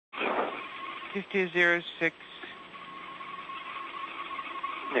5006.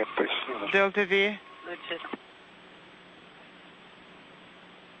 Нет, почти не. Delta V.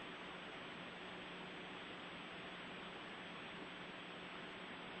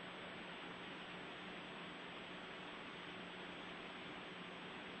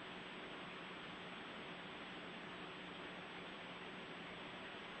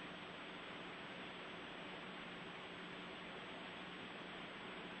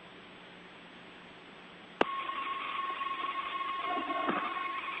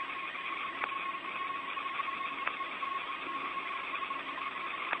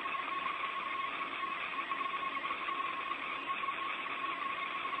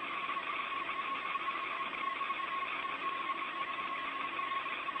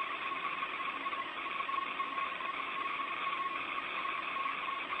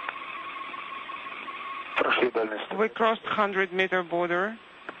 Прошли дальность. We crossed 100-meter border.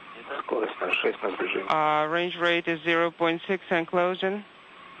 Скорость на 6 на сближение. Range rate is 0.6 and closing.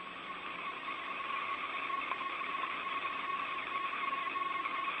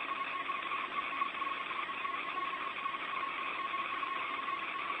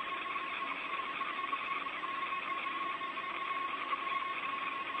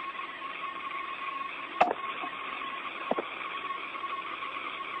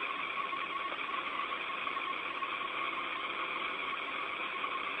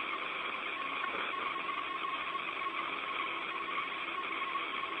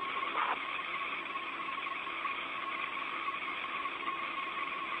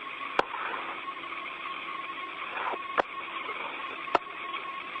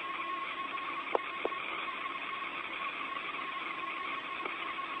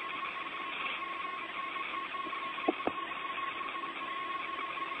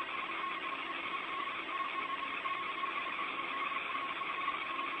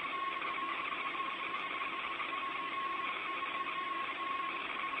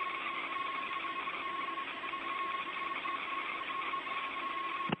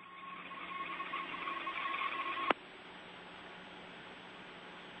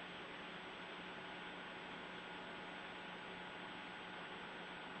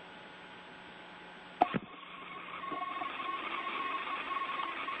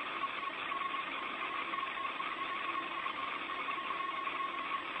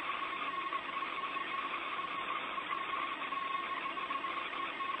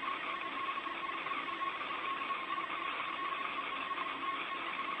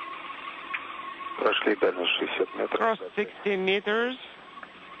 Прошли дальность 60 метров. Crossed 60 meters.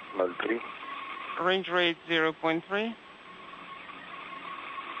 0,3. Range rate 0.3.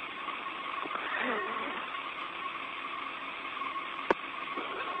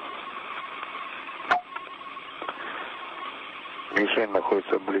 Мишень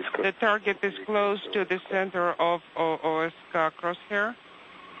находится близко. The target is close to the center of OSK crosshair.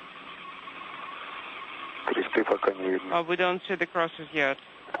 Кресты пока не видно. We don't see the crosses yet.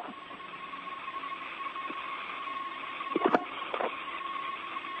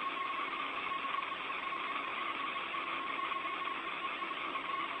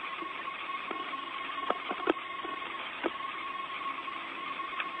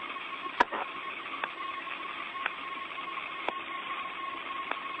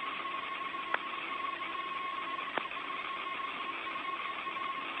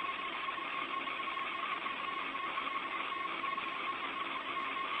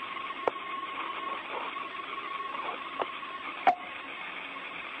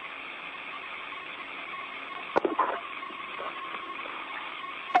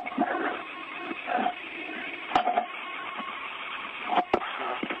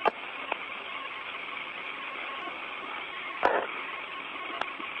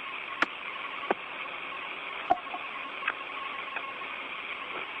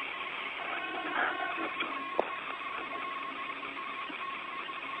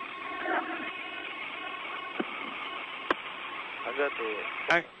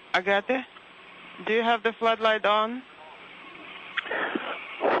 Agate, do you have the floodlight on?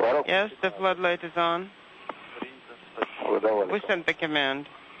 Yes, the floodlight is on. We sent the command.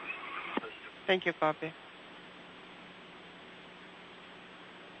 Thank you, copy.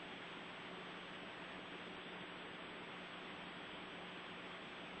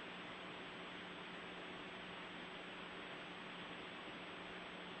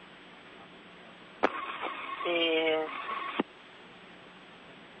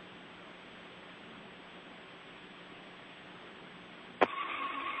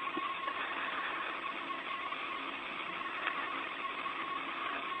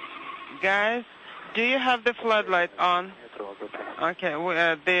 Guys, do you have the floodlight on? Okay,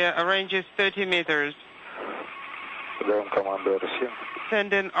 the range is 30 meters. Даем команду R7.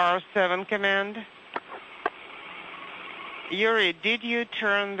 Send in R7 command. Yuri, did you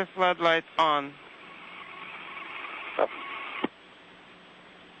turn the floodlight on? Да.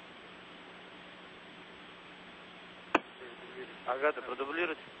 Агата,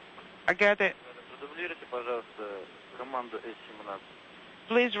 продублируйте. Agate, Продублируйте, пожалуйста, команду S-17.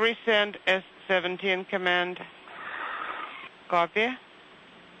 please resend S17 command. Copy.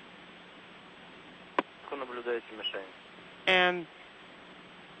 Как наблюдаете мишень? And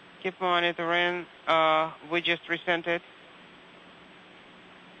keep monitoring. We just resent it.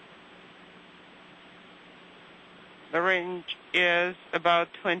 The range is about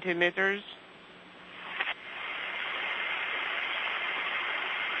 20 meters.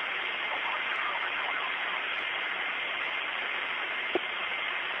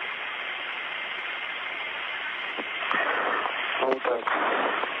 Ну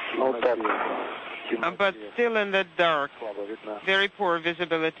так. But still in the dark. Слабо видно. Very poor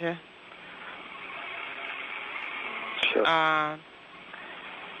visibility. Сейчас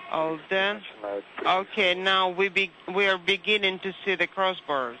All done. начинает. Okay, now we are beginning to see the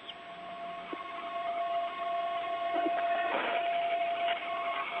crossbars.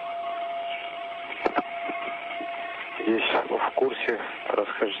 Есть в курсе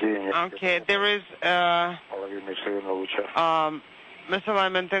расхождения. Okay, there is Половины ширины луча.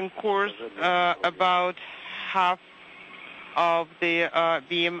 misalignment in course about half of the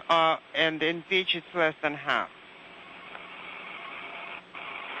beam, and in pitch it's less than half.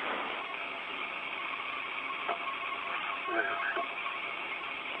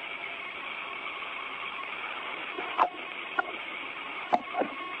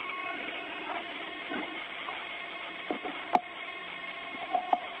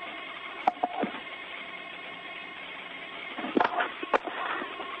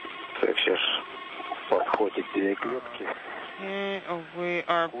 Так, сейчас подходит две клетки. Okay, we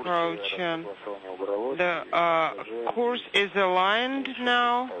are approaching. Согласование убралось. The course is aligned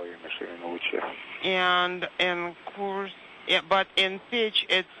now, Половины ширины луча. and in course, yeah, but in pitch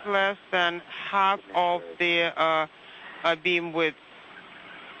it's less than half of the beam width.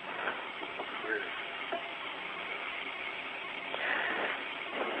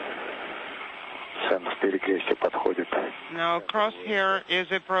 Центр в перекрестие подходит. Now crosshair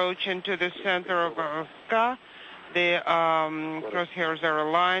is approaching to the center of our sky. The crosshairs are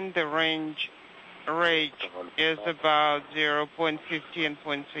aligned. The range is about 0.15,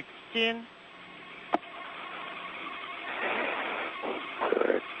 0.16.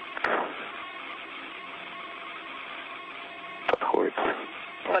 Так. Подходит.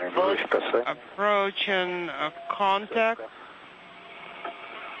 Планируюсь касание. Approaching contact.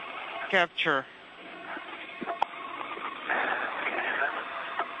 Capture.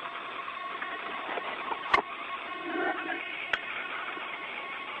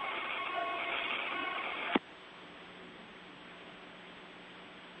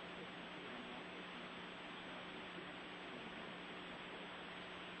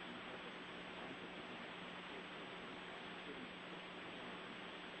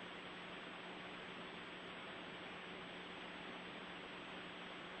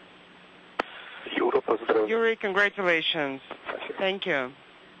 Юра, поздравляю. Yuri, congratulations. Спасибо. Thank you.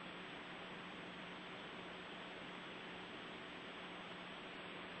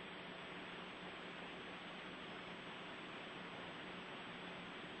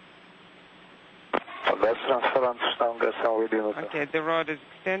 Газ транспарант, штанга сам выдвинута. Okay, the rod is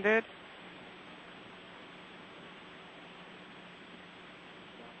extended.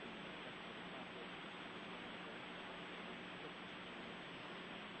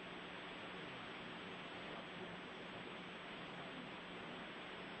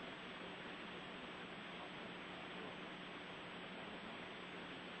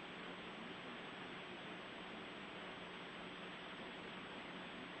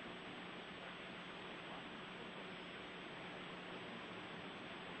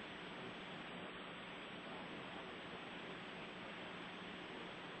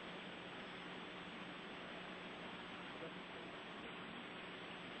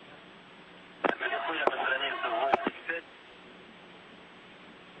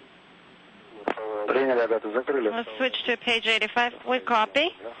 Приняли, Агату, закрыли. Let's switch to page 85. We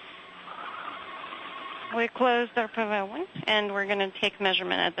copy. We closed our pavilion, and we're going to take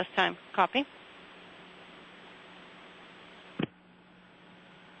measurement at this time. Copy.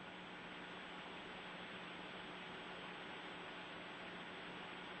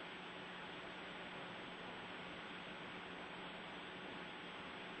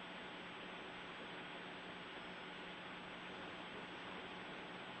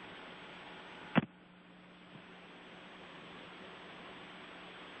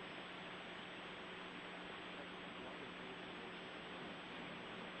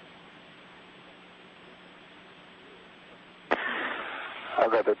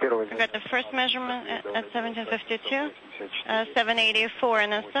 Агата, первый. We got the first measurement at 1752, 784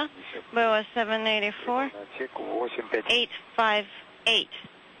 NSA, BOS 784, 858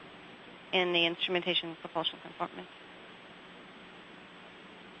 in the instrumentation propulsion compartment.